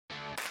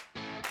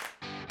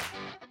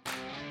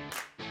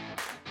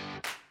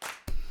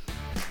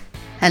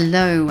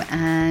Hello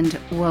and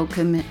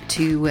welcome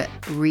to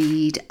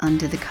Read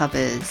Under the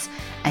Covers,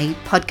 a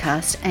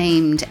podcast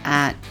aimed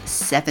at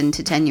 7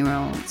 to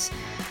 10-year-olds.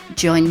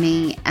 Join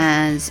me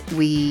as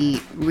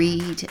we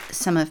read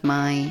some of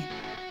my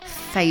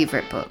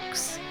favourite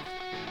books.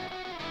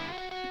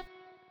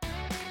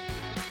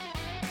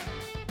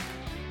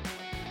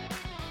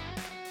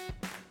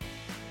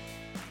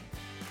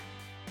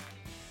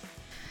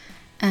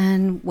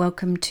 And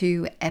welcome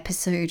to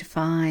episode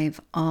 5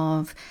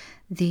 of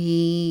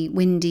The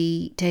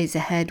Windy Days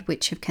Ahead,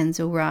 Witch of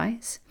Kensal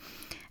Rise.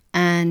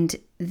 And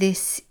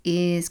this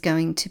is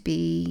going to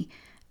be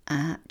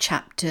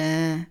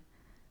chapter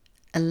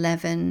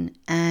 11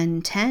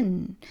 and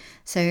 10.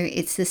 So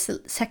it's the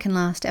second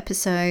last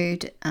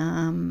episode,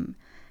 and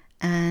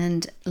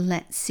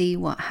let's see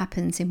what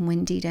happens in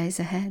Windy Days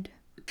Ahead.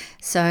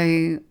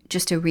 So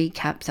just a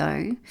recap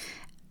though.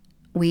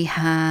 We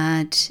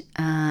had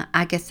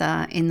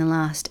Agatha in the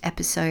last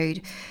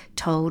episode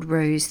told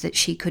Rose that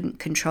she couldn't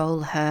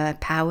control her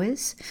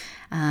powers,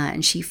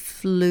 and she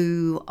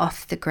flew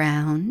off the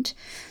ground.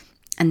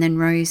 And then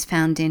Rose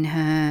found in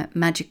her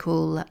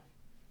magical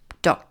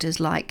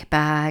doctor's-like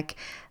bag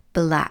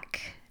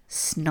black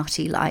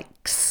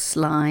snotty-like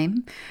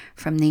slime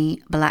from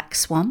the Black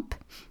Swamp,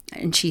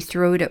 and she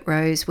threw it at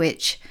Rose,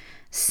 which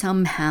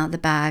somehow the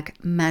bag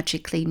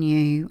magically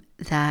knew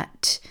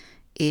that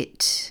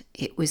it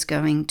was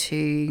going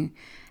to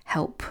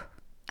help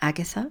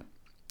Agatha.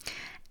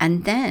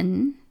 And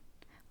then,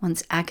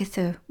 once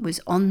Agatha was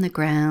on the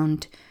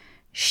ground,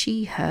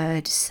 she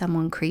heard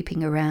someone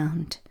creeping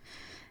around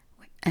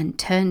and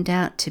turned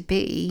out to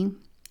be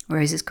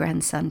Rose's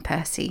grandson,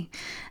 Percy.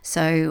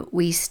 So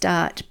we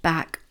start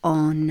back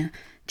on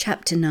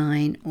chapter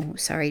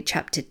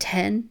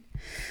 10.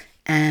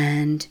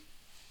 And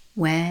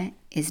where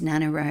is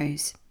Nana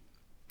Rose?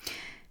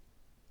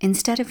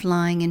 Instead of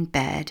lying in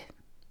bed,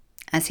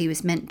 as he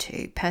was meant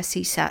to,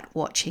 Percy sat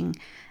watching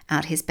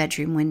out his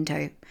bedroom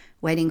window,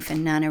 waiting for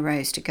Nana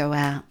Rose to go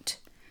out.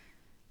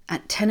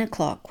 At 10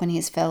 o'clock, when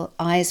his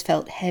eyes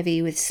felt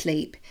heavy with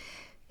sleep,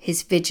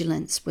 his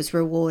vigilance was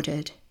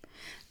rewarded.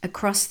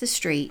 Across the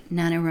street,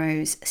 Nana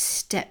Rose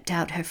stepped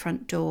out her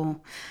front door.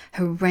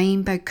 Her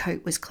rainbow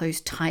coat was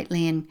closed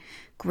tightly, and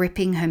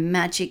gripping her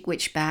magic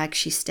witch bag,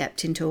 she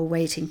stepped into a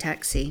waiting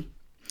taxi.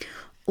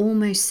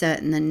 Almost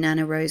certain that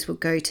Nana Rose would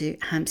go to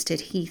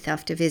Hampstead Heath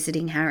after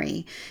visiting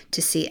Harry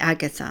to see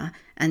Agatha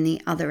and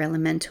the other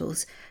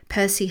elementals,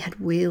 Percy had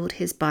wheeled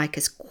his bike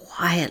as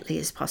quietly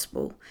as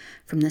possible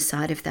from the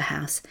side of the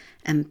house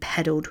and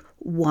pedalled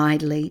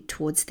widely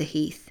towards the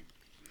heath.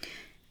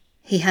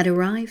 He had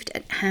arrived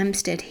at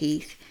Hampstead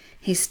Heath,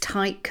 his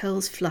tight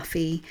curls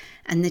fluffy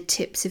and the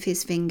tips of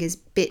his fingers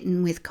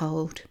bitten with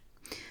cold.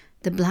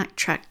 The black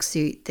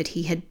tracksuit that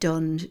he had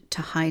donned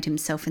to hide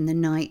himself in the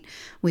night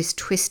was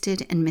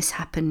twisted and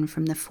misshapen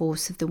from the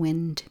force of the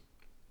wind.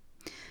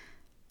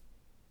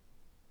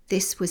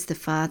 This was the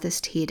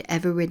farthest he had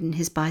ever ridden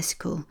his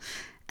bicycle,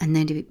 and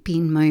there had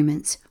been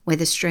moments where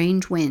the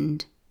strange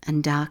wind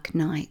and dark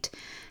night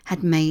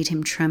had made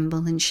him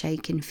tremble and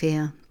shake in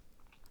fear.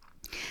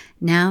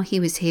 Now he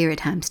was here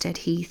at Hampstead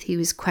Heath, he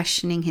was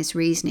questioning his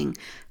reasoning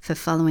for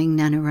following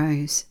Nana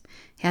Rose.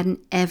 He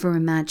hadn't ever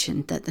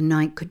imagined that the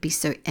night could be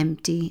so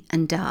empty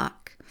and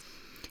dark.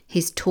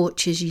 His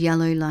torch's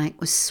yellow light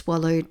was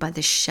swallowed by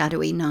the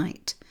shadowy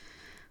night.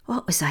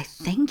 What was I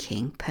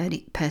thinking?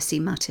 Percy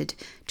muttered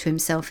to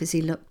himself as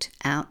he looked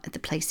out at the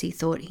place he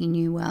thought he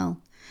knew well.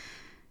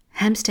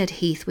 Hampstead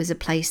Heath was a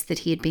place that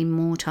he had been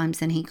more times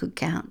than he could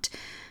count,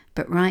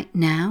 but right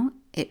now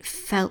it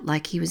felt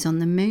like he was on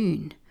the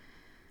moon.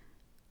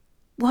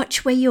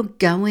 Watch where you're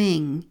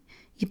going,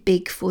 you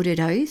big-footed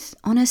oaf.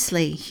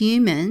 Honestly,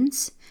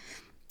 humans.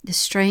 The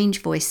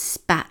strange voice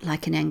spat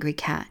like an angry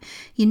cat.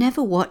 You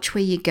never watch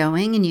where you're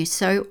going, and you're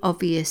so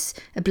oblivious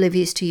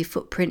to your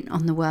footprint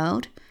on the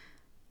world.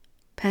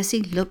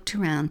 Percy looked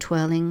around,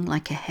 twirling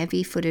like a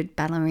heavy-footed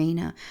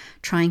ballerina,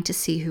 trying to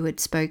see who had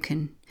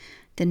spoken.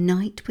 The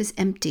night was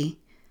empty.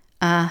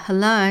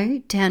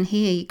 Hello, down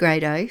here, you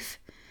great oaf.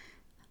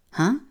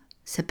 Huh?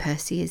 Said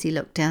Percy as he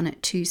looked down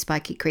at two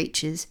spiky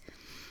creatures.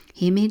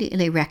 He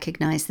immediately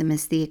recognised them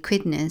as the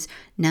echidnas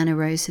Nana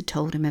Rose had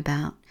told him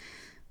about.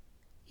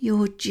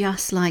 You're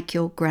just like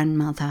your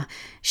grandmother.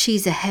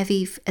 She's as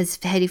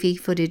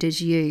heavy-footed as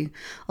you,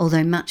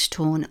 although much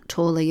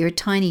taller. You're a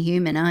tiny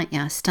human, aren't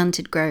you?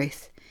 Stunted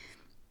growth.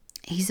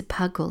 He's a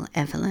puggle,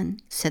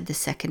 Evelyn, said the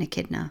second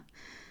echidna.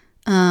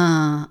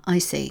 Ah, I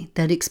see.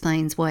 That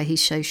explains why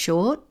he's so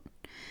short.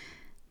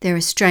 They're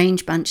a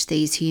strange bunch,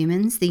 these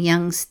humans. The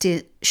young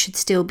should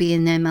still be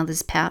in their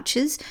mother's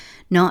pouches,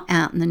 not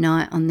out in the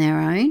night on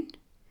their own.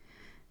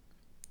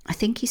 I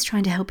think he's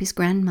trying to help his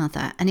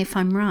grandmother, and if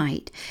I'm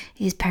right,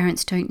 his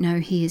parents don't know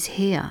he is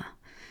here.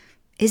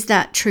 Is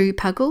that true,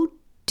 Puggle?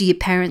 Do your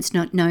parents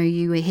not know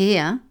you are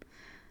here?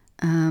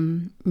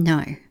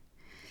 No.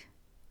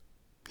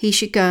 He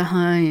should go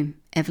home.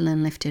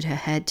 Evelyn lifted her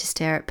head to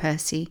stare at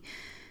Percy.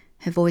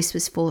 Her voice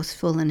was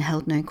forceful and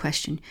held no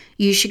question.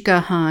 You should go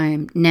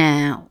home,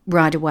 now,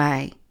 right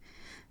away.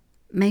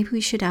 Maybe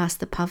we should ask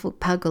the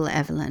Puggle,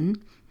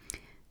 Evelyn.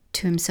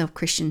 To himself,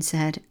 Christian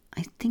said,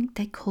 I think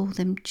they call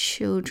them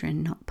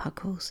children, not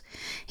puggles.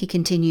 He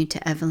continued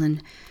to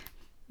Evelyn,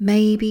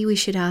 maybe we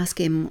should ask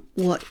him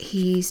what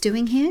he's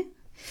doing here?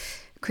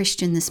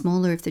 Christian, the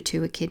smaller of the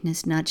two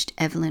echidnas, nudged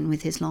Evelyn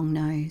with his long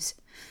nose.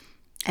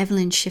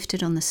 Evelyn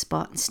shifted on the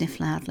spot and sniffed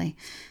loudly.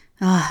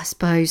 I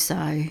suppose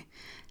so.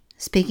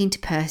 Speaking to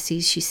Percy,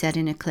 she said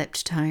in a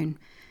clipped tone,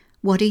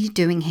 What are you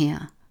doing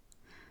here?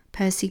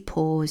 Percy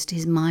paused,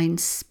 his mind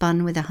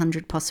spun with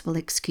 100 possible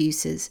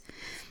excuses.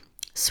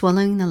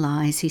 Swallowing the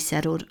lies, he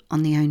settled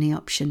on the only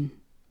option,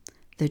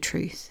 the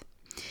truth.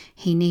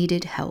 He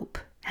needed help.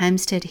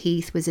 Hampstead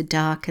Heath was a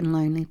dark and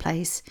lonely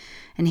place,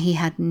 and he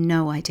had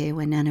no idea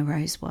where Nana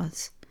Rose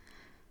was.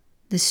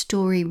 The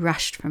story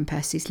rushed from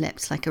Percy's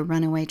lips like a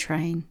runaway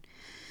train.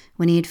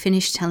 When he had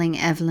finished telling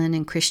Evelyn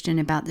and Christian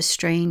about the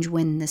strange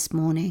wind this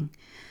morning,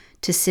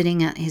 to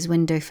sitting at his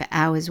window for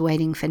hours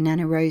waiting for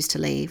Nana Rose to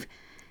leave,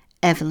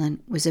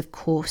 Evelyn was of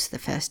course the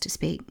first to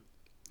speak.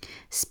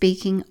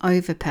 Speaking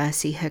over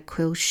Percy, her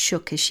quills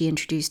shook as she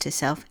introduced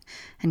herself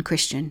and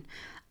Christian.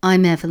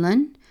 I'm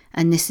Evelyn,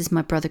 and this is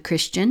my brother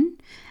Christian,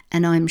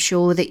 and I'm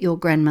sure that your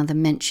grandmother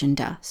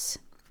mentioned us.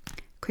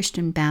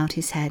 Christian bowed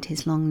his head,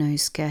 his long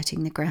nose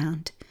skirting the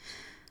ground.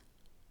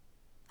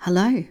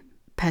 Hello,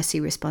 Percy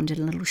responded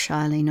a little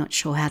shyly, not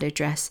sure how to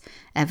address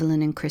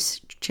Evelyn and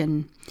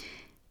Christian.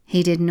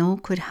 He did an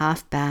awkward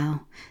half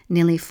bow,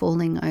 nearly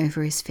falling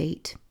over his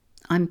feet.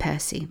 I'm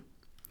Percy.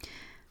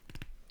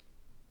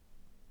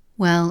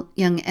 Well,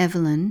 young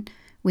Evelyn,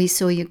 we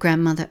saw your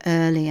grandmother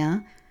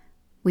earlier.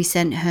 We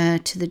sent her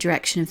to the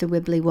direction of the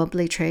Wibbly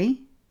Wobbly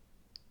tree.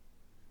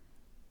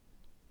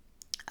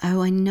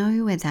 Oh, I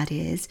know where that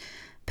is.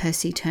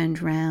 Percy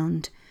turned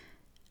round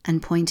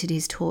and pointed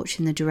his torch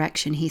in the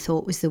direction he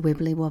thought was the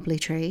Wibbly Wobbly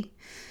tree.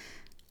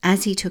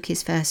 As he took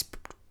his first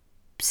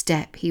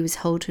step, he was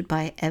halted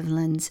by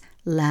Evelyn's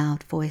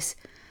loud voice.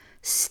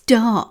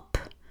 Stop!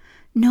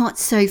 Not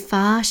so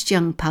fast,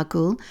 young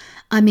Puggle.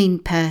 I mean,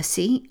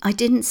 Percy, I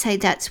didn't say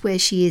that's where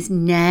she is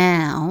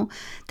now.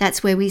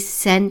 That's where we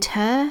sent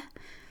her.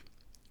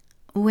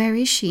 Where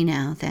is she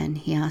now, then?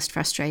 He asked,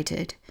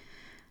 frustrated.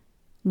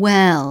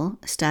 Well,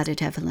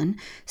 started Evelyn,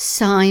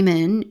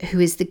 Simon, who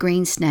is the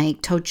green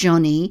snake, told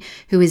Johnny,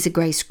 who is a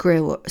grey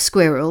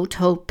squirrel,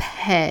 told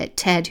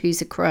Ted,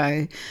 who's a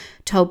crow,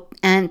 told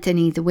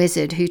Anthony the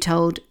wizard, who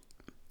told...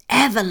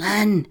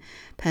 Evelyn!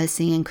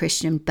 Percy and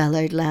Christian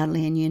bellowed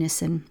loudly in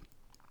unison.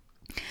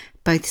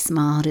 Both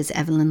smiled as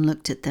Evelyn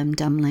looked at them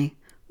dumbly.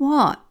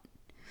 What?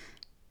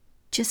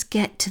 Just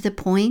get to the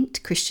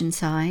point, Christian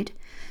sighed.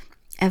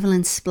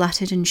 Evelyn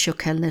spluttered and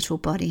shook her little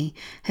body,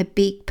 her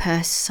beak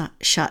pursed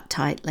shut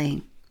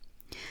tightly.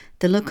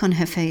 The look on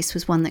her face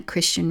was one that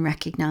Christian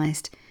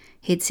recognised.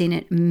 He had seen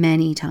it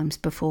many times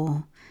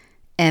before.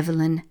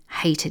 Evelyn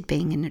hated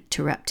being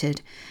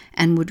interrupted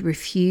and would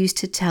refuse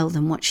to tell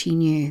them what she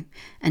knew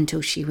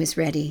until she was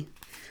ready.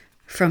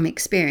 From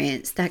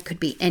experience, that could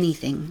be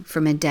anything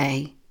from a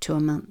day to a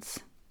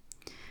month.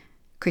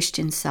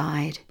 Christian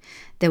sighed.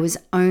 There was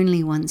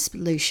only one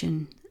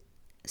solution.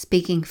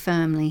 Speaking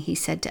firmly, he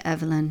said to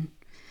Evelyn,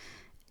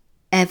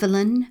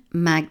 Evelyn,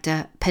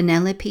 Magda,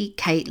 Penelope,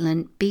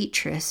 Caitlin,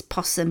 Beatrice,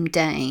 Possum,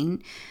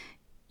 Dane,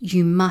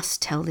 you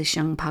must tell this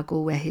young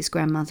Puggle where his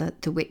grandmother,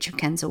 the Witch of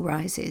Kensal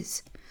Rise,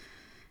 is.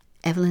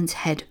 Evelyn's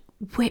head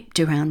whipped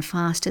around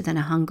faster than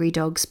a hungry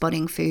dog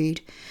spotting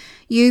food.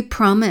 You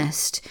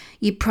promised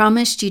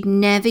you'd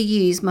never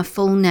use my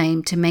full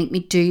name to make me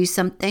do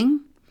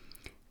something.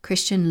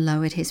 Christian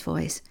lowered his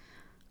voice.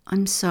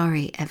 I'm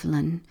sorry,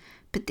 Evelyn,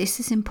 but this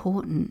is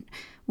important.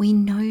 We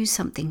know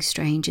something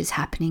strange is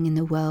happening in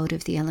the world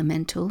of the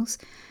elementals.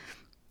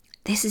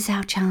 This is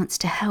our chance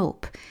to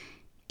help,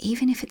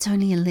 even if it's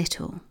only a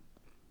little.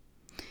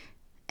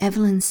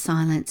 Evelyn's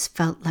silence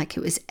felt like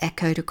it was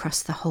echoed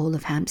across the whole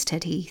of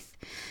Hampstead Heath.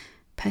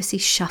 Percy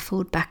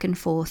shuffled back and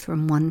forth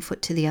from one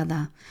foot to the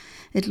other.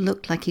 It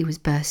looked like he was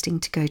bursting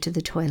to go to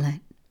the toilet.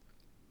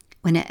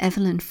 When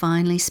Evelyn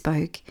finally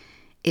spoke,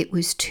 it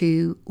was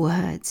 2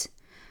 words.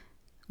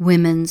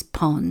 Women's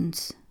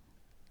ponds.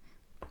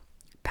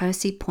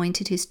 Percy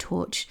pointed his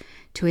torch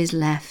to his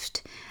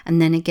left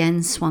and then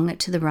again swung it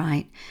to the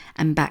right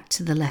and back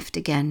to the left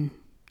again.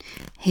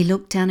 He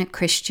looked down at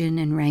Christian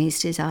and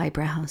raised his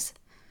eyebrows.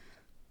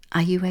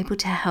 Are you able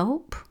to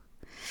help?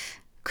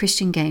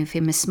 Christian gave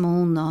him a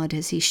small nod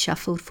as he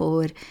shuffled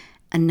forward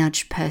and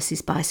nudged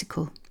Percy's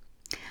bicycle.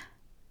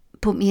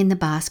 Put me in the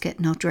basket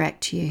and I'll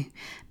direct you,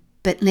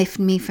 but lift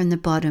me from the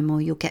bottom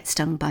or you'll get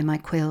stung by my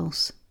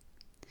quills.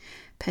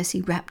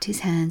 Percy wrapped his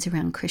hands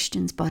around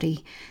Christian's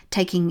body,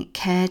 taking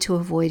care to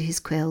avoid his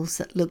quills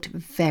that looked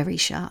very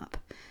sharp.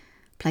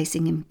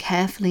 Placing him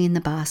carefully in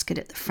the basket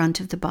at the front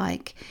of the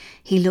bike,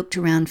 he looked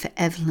around for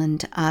Evelyn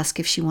to ask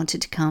if she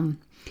wanted to come,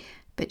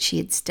 but she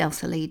had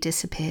stealthily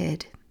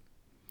disappeared.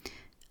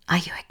 Are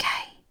you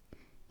okay?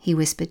 He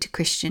whispered to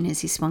Christian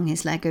as he swung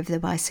his leg over the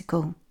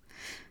bicycle.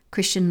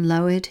 Christian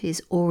lowered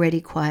his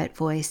already quiet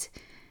voice.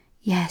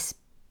 Yes,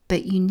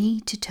 But you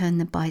need to turn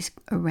the bike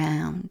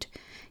around,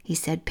 he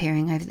said,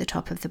 peering over the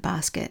top of the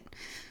basket.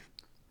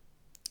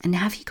 And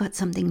have you got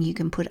something you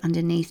can put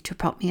underneath to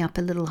prop me up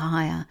a little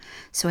higher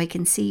so I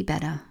can see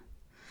better?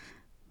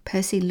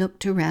 Percy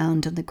looked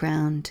around on the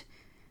ground.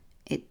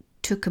 It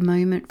took a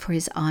moment for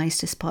his eyes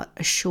to spot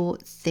a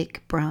short,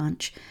 thick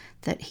branch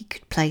that he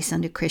could place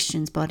under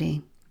Christian's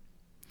body.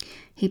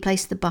 He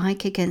placed the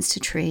bike against a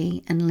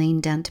tree and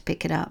leaned down to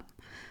pick it up.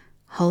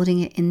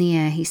 Holding it in the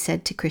air, he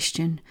said to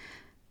Christian,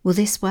 "Will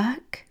this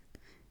work?"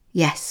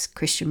 "Yes,"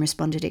 Christian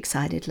responded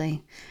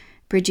excitedly.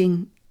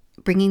 Bringing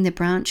the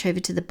branch over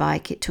to the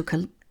bike, it took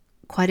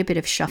quite a bit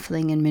of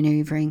shuffling and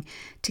manoeuvring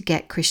to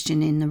get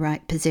Christian in the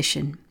right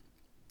position.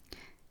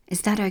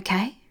 "Is that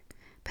okay?"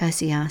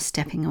 Percy asked,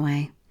 stepping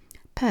away.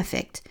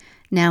 "Perfect.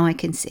 Now I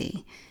can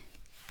see.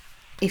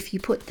 If you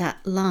put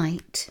that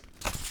light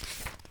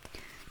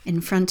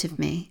in front of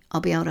me, I'll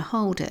be able to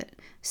hold it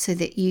so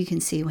that you can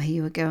see where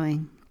you are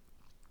going."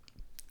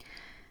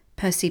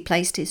 Percy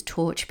placed his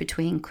torch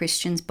between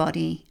Christian's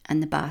body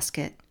and the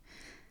basket.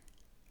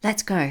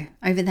 "Let's go,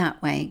 over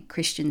that way,"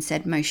 Christian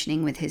said,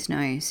 motioning with his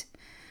nose.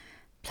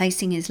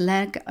 Placing his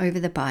leg over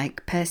the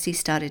bike, Percy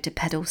started to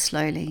pedal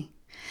slowly.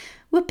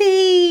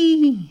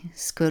 "Whoopee!"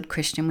 squealed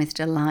Christian with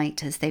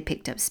delight as they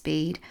picked up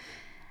speed.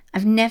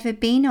 "I've never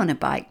been on a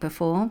bike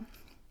before."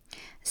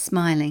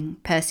 Smiling,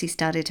 Percy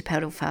started to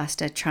pedal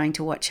faster, trying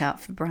to watch out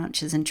for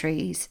branches and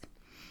trees.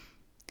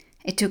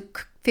 It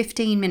took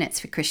 15 minutes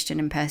for Christian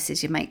and Percy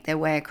to make their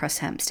way across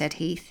Hampstead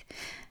Heath.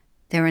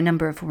 There were a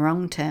number of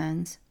wrong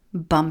turns,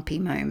 bumpy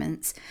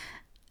moments,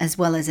 as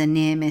well as a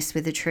near miss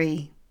with a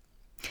tree.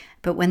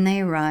 But when they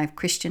arrived,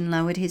 Christian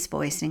lowered his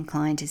voice and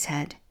inclined his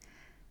head.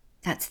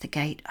 "That's the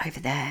gate over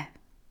there."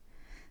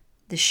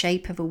 The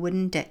shape of a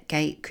wooden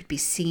gate could be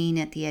seen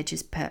at the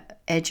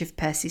edge of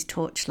Percy's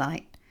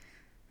torchlight.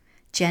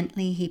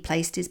 Gently, he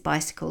placed his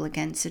bicycle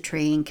against a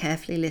tree and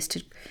carefully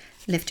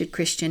lifted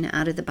Christian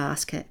out of the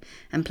basket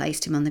and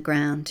placed him on the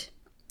ground.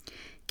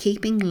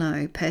 Keeping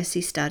low,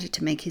 Percy started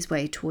to make his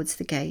way towards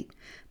the gate,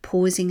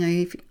 pausing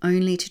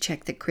only to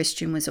check that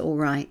Christian was all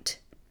right.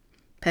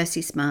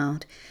 Percy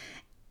smiled.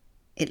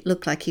 It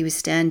looked like he was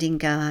standing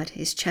guard,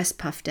 his chest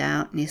puffed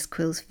out and his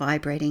quills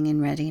vibrating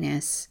in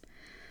readiness.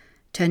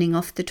 Turning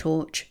off the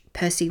torch,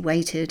 Percy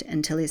waited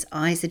until his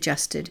eyes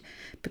adjusted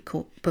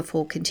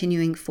before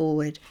continuing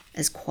forward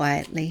as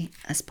quietly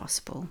as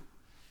possible.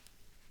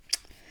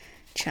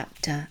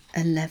 Chapter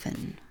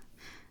 11.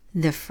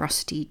 The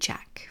Frosty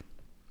Jack.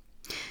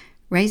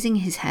 Raising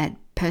his head,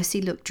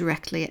 Percy looked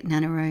directly at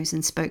Nana Rose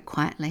and spoke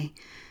quietly.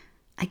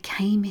 "I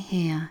came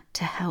here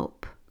to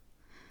help."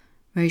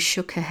 Rose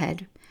shook her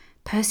head.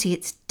 "Percy,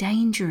 it's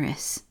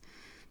dangerous."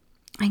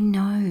 "I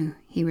know,"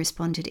 he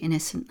responded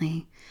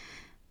innocently.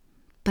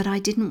 "But I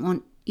didn't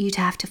want you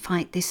to have to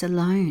fight this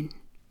alone."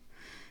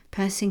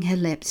 Pursing her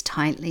lips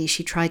tightly,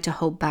 she tried to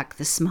hold back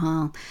the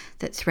smile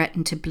that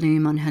threatened to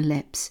bloom on her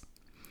lips.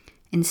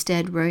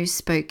 Instead, Rose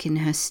spoke in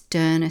her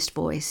sternest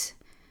voice.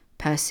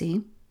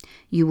 "Percy,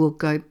 you will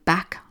go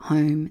back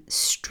home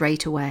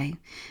straight away.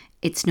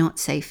 It's not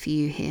safe for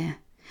you here."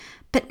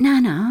 "But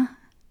Nana—"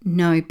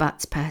 "No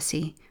buts,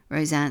 Percy,"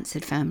 Rose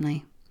answered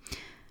firmly.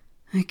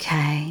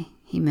 "Okay,"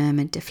 he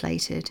murmured,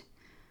 deflated.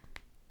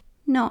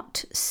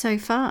 "Not so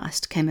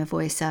fast," came a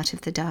voice out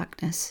of the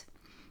darkness.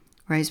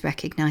 Rose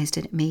recognised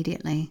it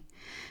immediately.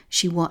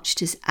 She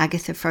watched as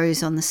Agatha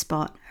froze on the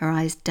spot, her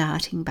eyes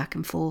darting back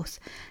and forth,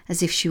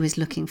 as if she was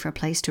looking for a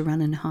place to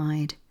run and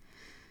hide.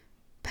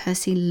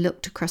 Percy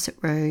looked across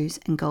at Rose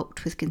and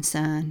gulped with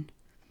concern.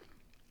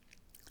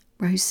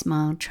 Rose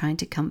smiled, trying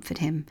to comfort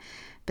him,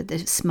 but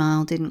the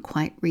smile didn't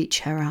quite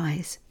reach her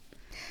eyes.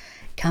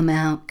 Come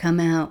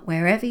out,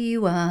 wherever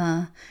you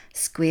are,"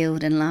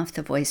 squealed and laughed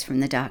the voice from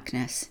the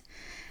darkness.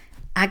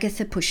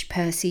 Agatha pushed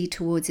Percy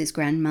towards his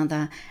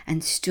grandmother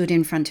and stood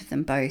in front of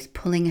them both,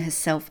 pulling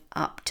herself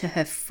up to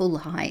her full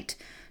height,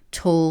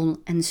 tall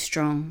and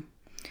strong.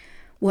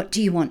 "What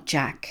do you want,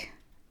 Jack?"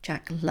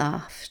 Jack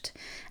laughed,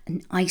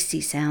 an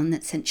icy sound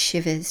that sent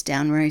shivers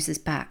down Rose's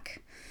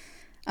back.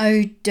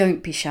 "Oh,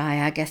 don't be shy,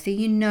 Agatha,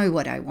 you know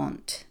what I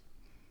want."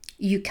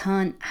 "You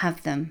can't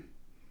have them."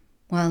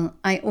 "Well,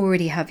 I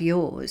already have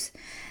yours.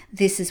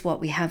 This is what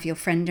we have your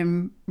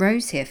friend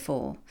Rose here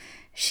for.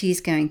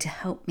 She's going to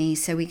help me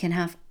so we can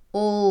have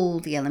all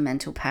the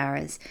elemental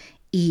powers,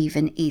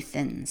 even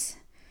Ethan's."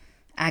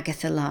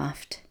 Agatha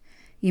laughed.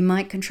 "You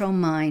might control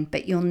mine,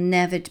 but you'll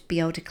never be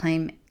able to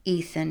claim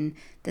Ethan,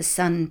 the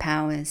sun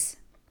powers."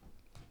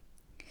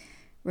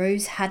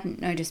 Rose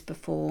hadn't noticed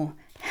before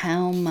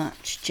how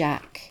much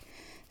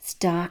Jack's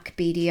dark,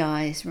 beady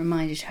eyes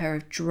reminded her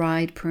of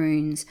dried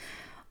prunes,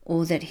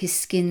 or that his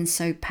skin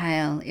so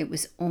pale it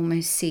was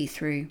almost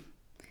see-through.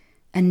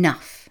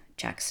 "Enough,"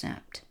 Jack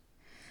snapped,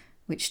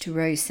 which to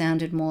Rose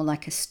sounded more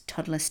like a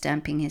toddler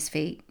stamping his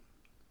feet.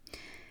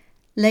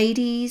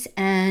 "Ladies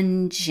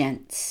and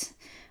gents,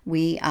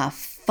 we are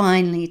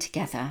finally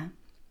together.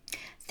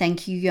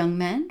 Thank you, young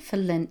man, for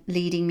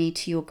leading me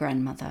to your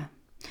grandmother."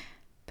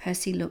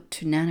 Percy looked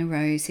to Nana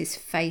Rose, his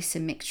face a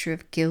mixture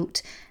of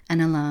guilt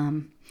and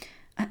alarm.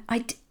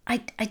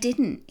 I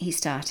didn't, he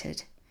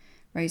started.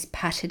 Rose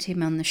patted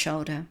him on the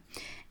shoulder.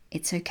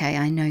 It's okay,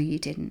 I know you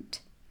didn't.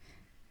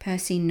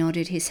 Percy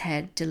nodded his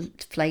head,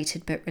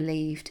 deflated but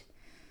relieved.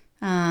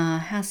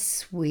 Ah, how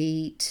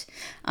sweet.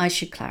 I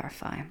should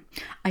clarify.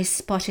 I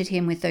spotted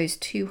him with those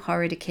two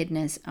horrid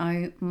echidnas.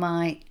 Oh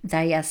my,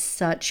 they are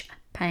such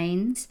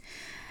pains.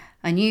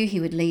 I knew he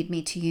would lead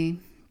me to you.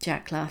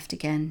 Jack laughed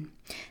again.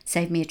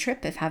 Saved me a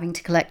trip of having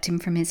to collect him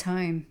from his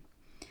home.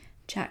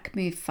 Jack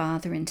moved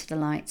farther into the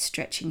light,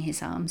 stretching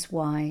his arms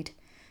wide.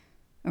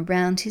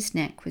 Around his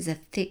neck was a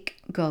thick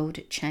gold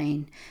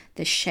chain.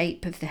 The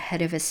shape of the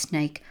head of a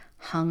snake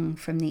hung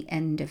from the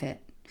end of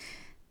it.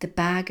 The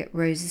bag at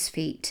Rose's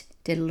feet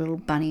did a little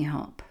bunny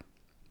hop.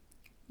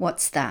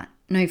 What's that?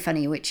 No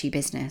funny witchy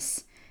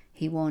business,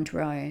 he warned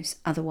Rose.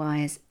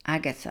 Otherwise,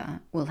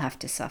 Agatha will have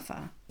to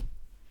suffer.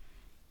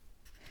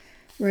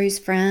 Rose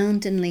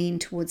frowned and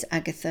leaned towards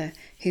Agatha,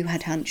 who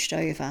had hunched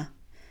over.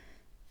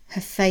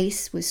 Her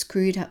face was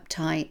screwed up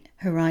tight,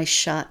 her eyes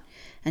shut,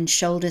 and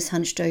shoulders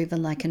hunched over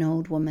like an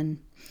old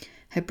woman.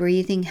 Her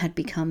breathing had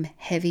become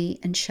heavy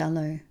and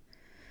shallow.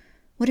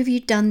 What have you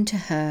done to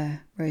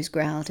her? Rose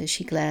growled as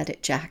she glared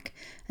at Jack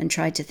and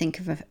tried to think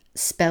of a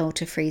spell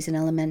to freeze an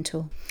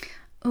elemental.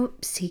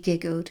 Oops, he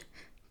giggled.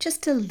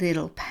 Just a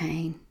little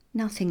pain.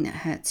 Nothing that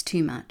hurts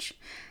too much.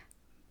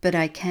 But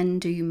I can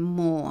do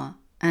more,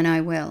 and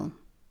I will.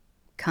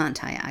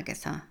 Can't I,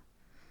 Agatha?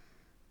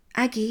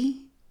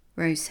 Aggie,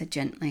 Rose said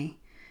gently.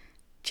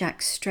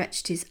 Jack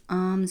stretched his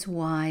arms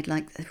wide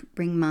like the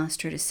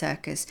ringmaster at a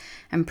circus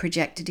and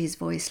projected his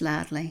voice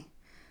loudly.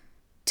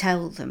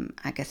 Tell them,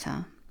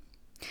 Agatha.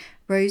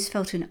 Rose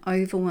felt an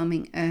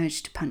overwhelming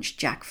urge to punch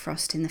Jack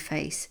Frost in the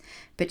face,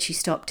 but she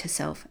stopped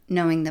herself,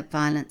 knowing that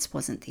violence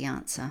wasn't the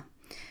answer.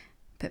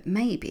 But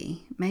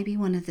maybe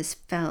one of the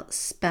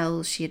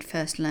spells she had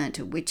first learnt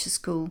at Witches'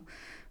 School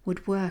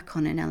would work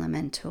on an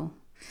elemental.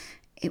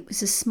 It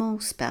was a small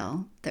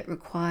spell that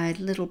required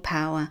little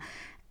power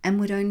and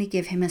would only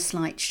give him a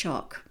slight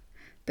shock,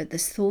 but the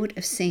thought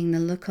of seeing the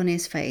look on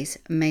his face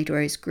made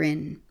Rose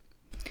grin.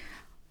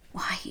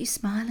 Why are you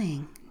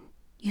smiling?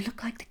 You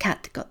look like the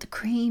cat that got the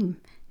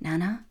cream,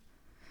 Nana.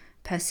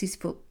 Percy's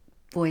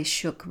voice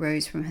shook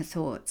Rose from her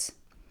thoughts.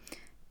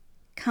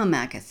 Come,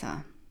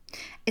 Agatha.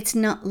 It's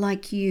not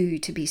like you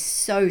to be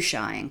so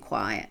shy and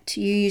quiet.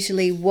 You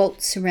usually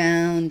waltz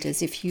around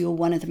as if you were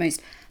one of the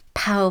most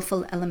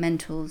powerful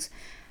elementals,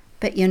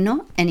 but you're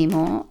not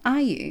anymore,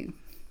 are you?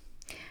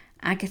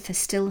 Agatha,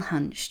 still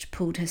hunched,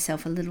 pulled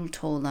herself a little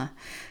taller.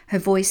 Her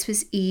voice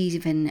was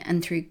even,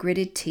 and through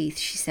gritted teeth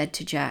she said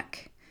to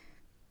Jack,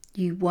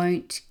 You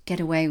won't get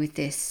away with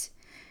this.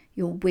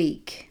 You're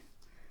weak.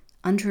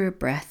 Under her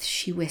breath,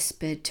 she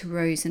whispered to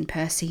Rose and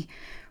Percy,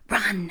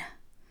 Run!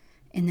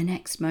 In the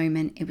next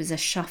moment, it was a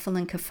shuffle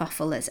and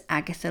kerfuffle as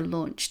Agatha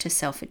launched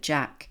herself at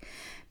Jack,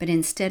 but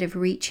instead of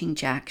reaching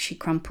Jack, she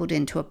crumpled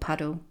into a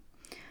puddle.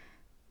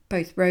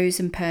 Both Rose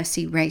and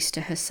Percy raced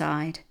to her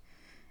side.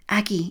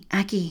 Aggie,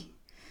 Aggie!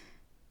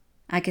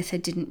 Agatha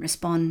didn't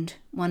respond.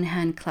 One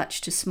hand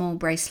clutched a small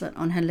bracelet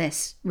on her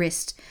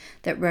wrist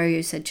that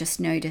Rose had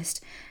just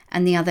noticed,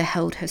 and the other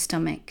held her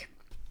stomach.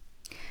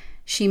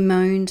 She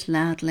moaned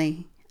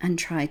loudly and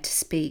tried to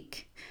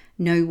speak.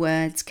 No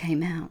words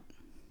came out.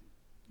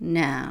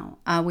 Now,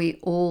 are we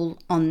all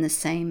on the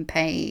same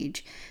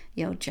page?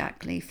 Yelled Jack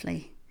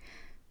gleefully.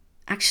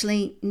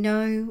 Actually,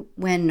 no,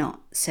 we're not,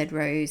 said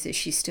Rose as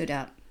she stood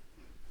up.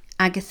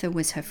 Agatha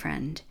was her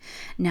friend.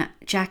 Now,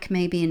 Jack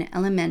may be an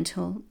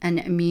elemental and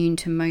immune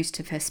to most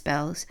of her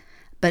spells,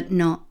 but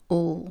not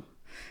all.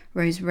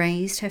 Rose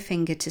raised her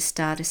finger to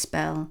start a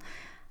spell.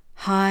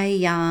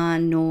 Hi-ya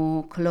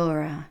no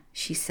Chlora,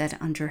 she said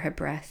under her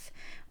breath,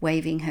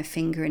 waving her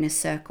finger in a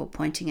circle,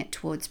 pointing it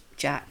towards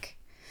Jack.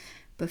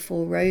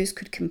 Before Rose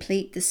could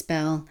complete the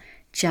spell,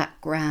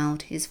 Jack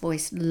growled, his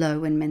voice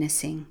low and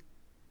menacing.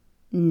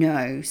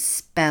 No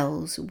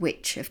spells,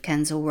 Witch of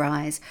Kensal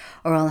Rise,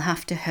 or I'll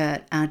have to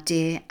hurt our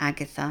dear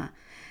Agatha,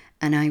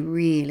 and I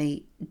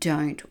really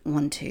don't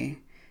want to.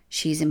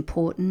 She's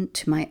important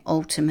to my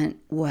ultimate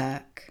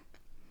work.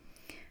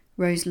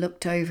 Rose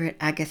looked over at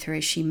Agatha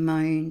as she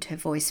moaned, her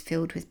voice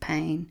filled with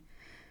pain.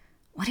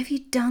 What have you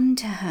done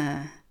to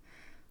her?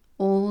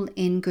 All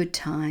in good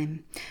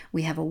time.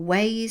 We have a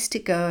ways to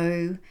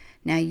go.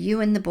 Now you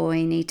and the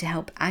boy need to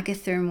help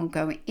Agatha and we'll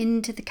go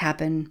into the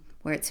cabin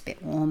where it's a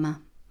bit warmer.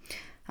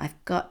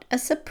 I've got a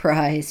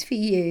surprise for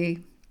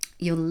you.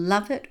 You'll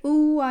love it.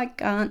 Ooh, I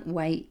can't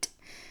wait.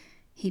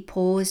 He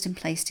paused and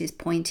placed his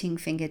pointing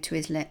finger to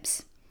his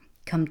lips.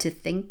 Come to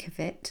think of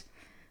it,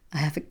 I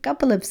have a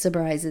couple of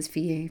surprises for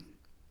you.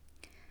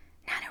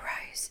 Nana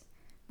Rose,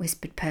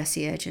 whispered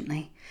Percy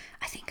urgently.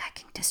 I think I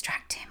can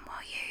distract him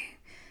while you...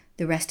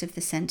 The rest of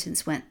the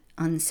sentence went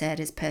unsaid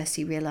as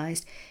Percy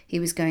realised he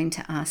was going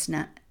to ask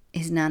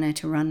his Nana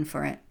to run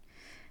for it.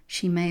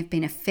 She may have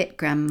been a fit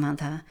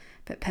grandmother,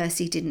 but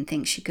Percy didn't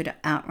think she could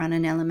outrun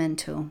an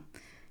elemental.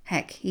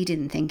 Heck, he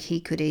didn't think he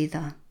could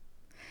either.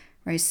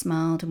 Rose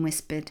smiled and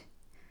whispered,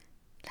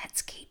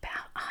 Let's keep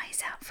our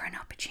eyes out for an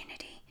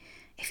opportunity.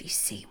 If you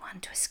see one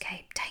to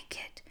escape, take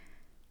it.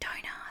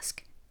 Don't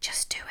ask.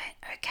 Just do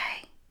it,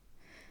 okay?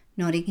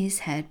 Nodding his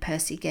head,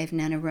 Percy gave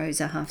Nana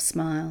Rose a half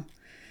smile.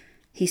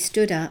 He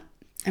stood up,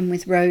 and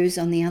with Rose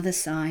on the other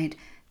side,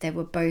 they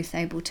were both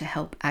able to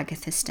help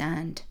Agatha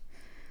stand.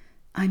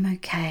 I'm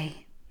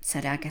okay,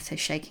 said Agatha,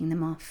 shaking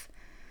them off.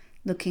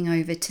 Looking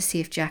over to see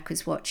if Jack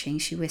was watching,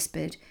 she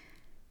whispered,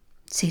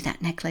 See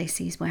that necklace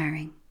he's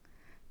wearing?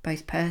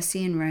 Both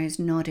Percy and Rose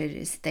nodded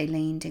as they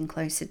leaned in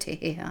closer to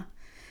hear.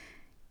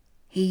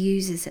 He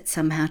uses it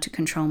somehow to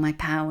control my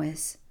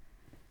powers.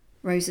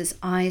 Rose's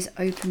eyes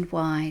opened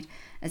wide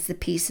as the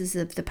pieces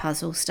of the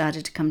puzzle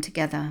started to come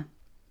together.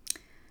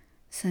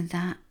 So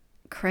that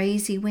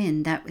crazy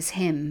wind, that was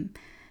him,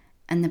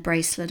 and the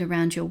bracelet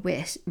around your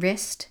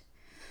wrist?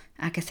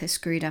 Agatha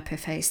screwed up her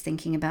face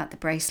thinking about the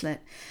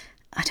bracelet.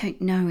 I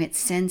don't know, it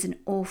sends an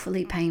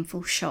awfully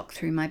painful shock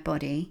through my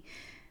body.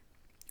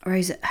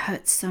 Rose, it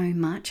hurts so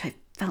much, I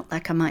felt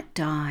like I might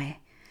die.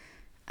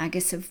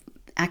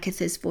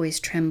 Agatha's voice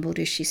trembled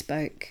as she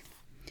spoke.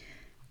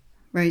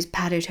 Rose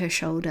patted her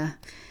shoulder.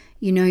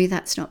 You know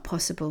that's not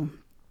possible.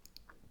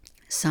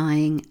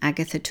 Sighing,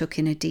 Agatha took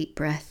in a deep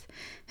breath.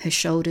 Her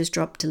shoulders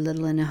dropped a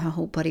little and her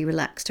whole body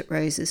relaxed at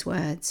Rose's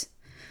words.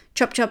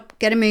 Chop, chop,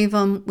 get a move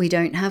on. We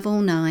don't have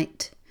all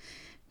night.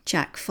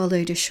 Jack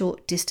followed a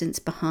short distance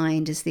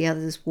behind as the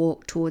others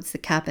walked towards the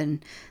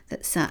cabin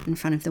that sat in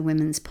front of the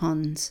women's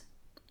ponds.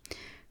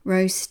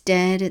 Rose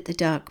stared at the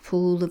dark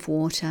pool of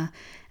water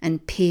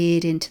and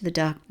peered into the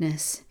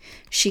darkness.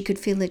 She could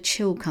feel a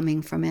chill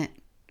coming from it.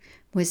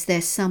 Was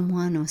there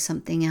someone or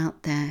something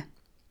out there?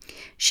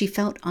 She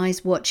felt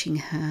eyes watching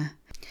her,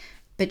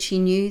 but she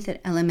knew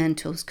that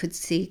elementals could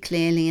see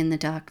clearly in the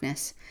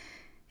darkness.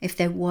 If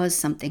there was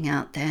something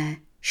out there,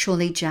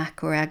 surely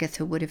Jack or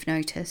Agatha would have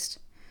noticed.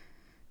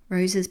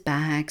 Rose's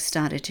bag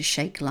started to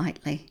shake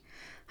lightly,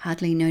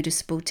 hardly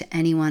noticeable to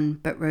anyone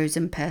but Rose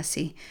and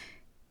Percy,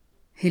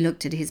 who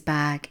looked at his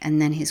bag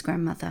and then his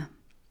grandmother.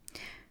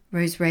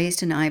 Rose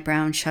raised an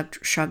eyebrow and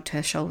shrugged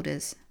her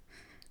shoulders.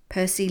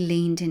 Percy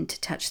leaned in to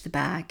touch the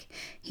bag.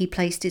 He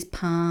placed his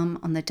palm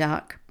on the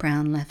dark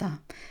brown leather,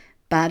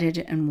 battered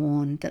and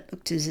worn, that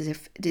looked as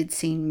if it had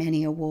seen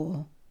many a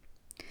war.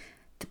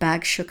 The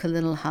bag shook a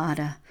little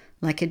harder,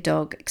 like a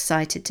dog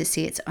excited to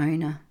see its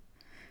owner.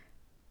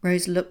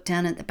 Rose looked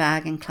down at the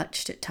bag and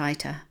clutched it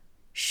tighter.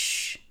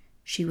 Shh,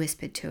 she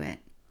whispered to it.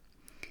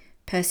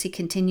 Percy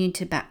continued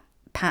to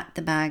pat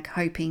the bag,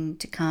 hoping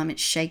to calm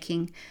its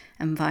shaking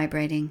and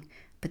vibrating,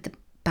 but the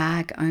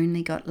bag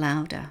only got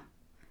louder.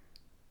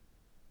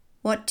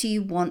 What do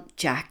you want,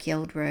 Jack?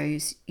 Yelled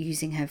Rose,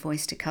 using her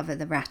voice to cover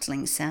the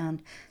rattling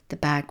sound the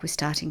bag was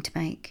starting to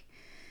make.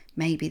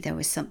 Maybe there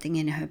was something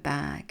in her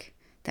bag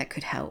that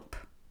could help.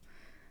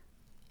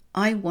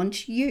 I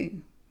want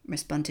you,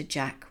 responded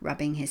Jack,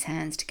 rubbing his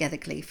hands together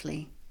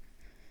gleefully.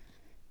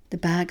 The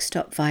bag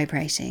stopped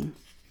vibrating,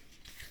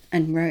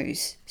 and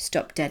Rose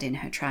stopped dead in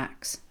her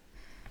tracks.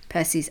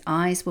 Percy's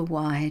eyes were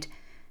wide,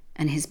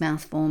 and his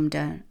mouth formed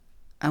a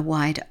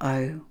wide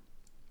O.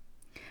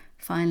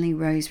 Finally,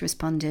 Rose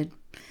responded,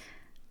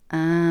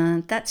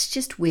 that's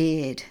just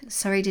weird.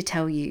 Sorry to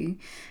tell you.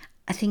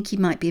 I think you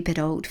might be a bit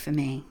old for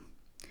me.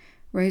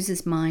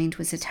 Rose's mind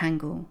was a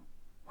tangle.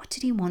 What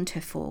did he want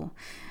her for?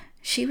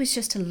 She was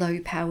just a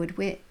low-powered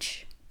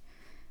witch.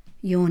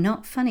 You're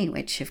not funny,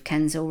 Witch of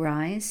Kensal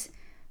Rise,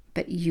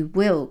 but you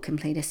will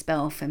complete a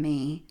spell for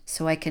me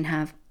so I can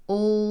have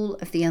all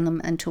of the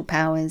elemental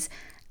powers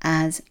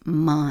as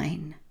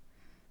mine.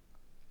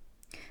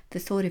 The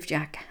thought of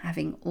Jack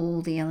having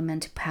all the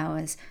elemental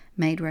powers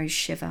made Rose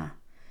shiver.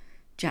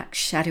 Jack's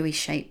shadowy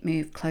shape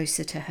moved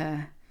closer to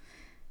her.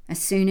 As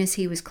soon as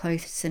he was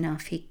close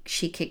enough,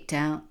 she kicked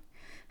out.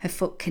 Her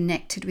foot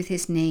connected with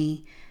his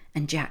knee,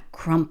 and Jack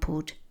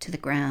crumpled to the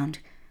ground,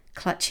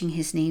 clutching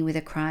his knee with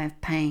a cry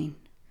of pain.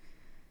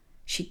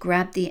 She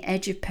grabbed the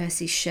edge of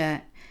Percy's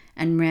shirt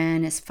and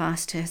ran as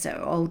fast as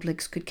her old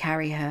legs could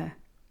carry her.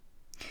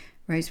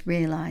 Rose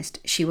realized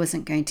she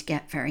wasn't going to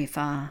get very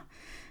far.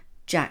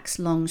 Jack's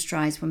long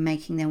strides were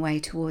making their way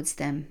towards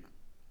them.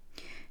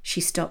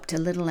 She stopped a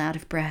little out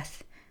of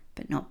breath,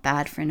 but not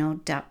bad for an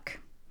old duck.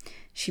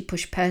 She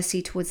pushed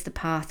Percy towards the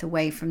path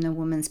away from the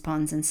woman's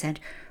ponds and said,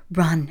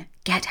 Run,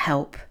 get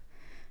help.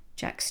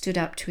 Jack stood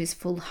up to his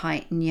full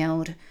height and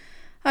yelled,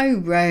 Oh,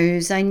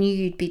 Rose, I knew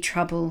you'd be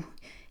trouble.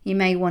 You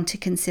may want to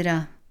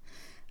consider.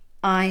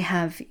 I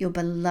have your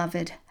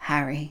beloved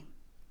Harry.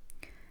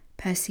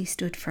 Percy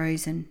stood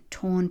frozen,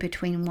 torn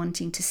between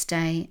wanting to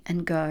stay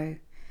and go.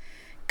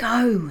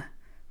 Go,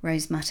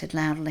 Rose muttered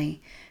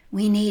loudly.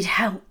 We need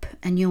help,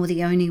 and you're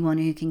the only one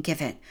who can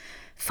give it.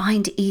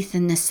 Find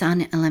Ethan the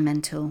Sun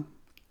Elemental.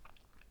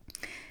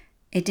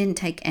 It didn't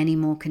take any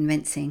more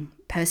convincing.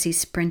 Percy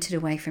sprinted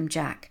away from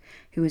Jack,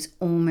 who has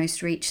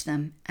almost reached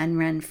them, and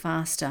ran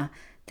faster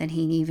than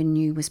he even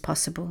knew was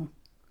possible.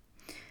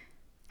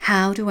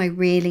 How do I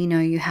really know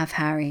you have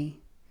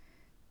Harry?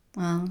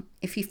 Well,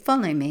 if you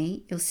follow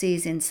me, you'll see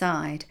he's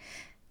inside.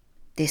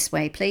 This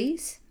way,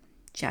 please.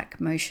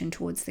 Jack motioned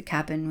towards the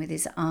cabin with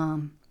his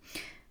arm.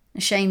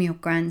 A shame your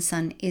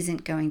grandson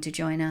isn't going to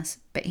join us,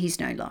 but he's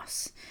no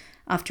loss.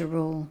 After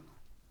all,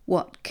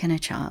 what can a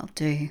child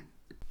do?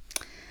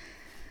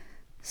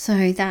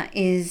 So that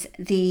is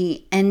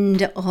the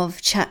end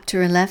of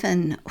chapter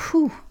 11.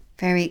 Whew,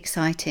 very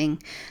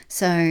exciting.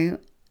 So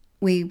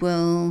we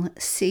will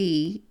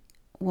see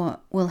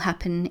what will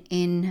happen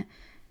in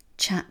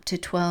chapter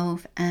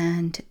 12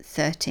 and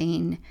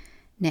 13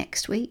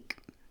 next week.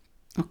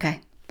 Okay,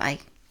 bye.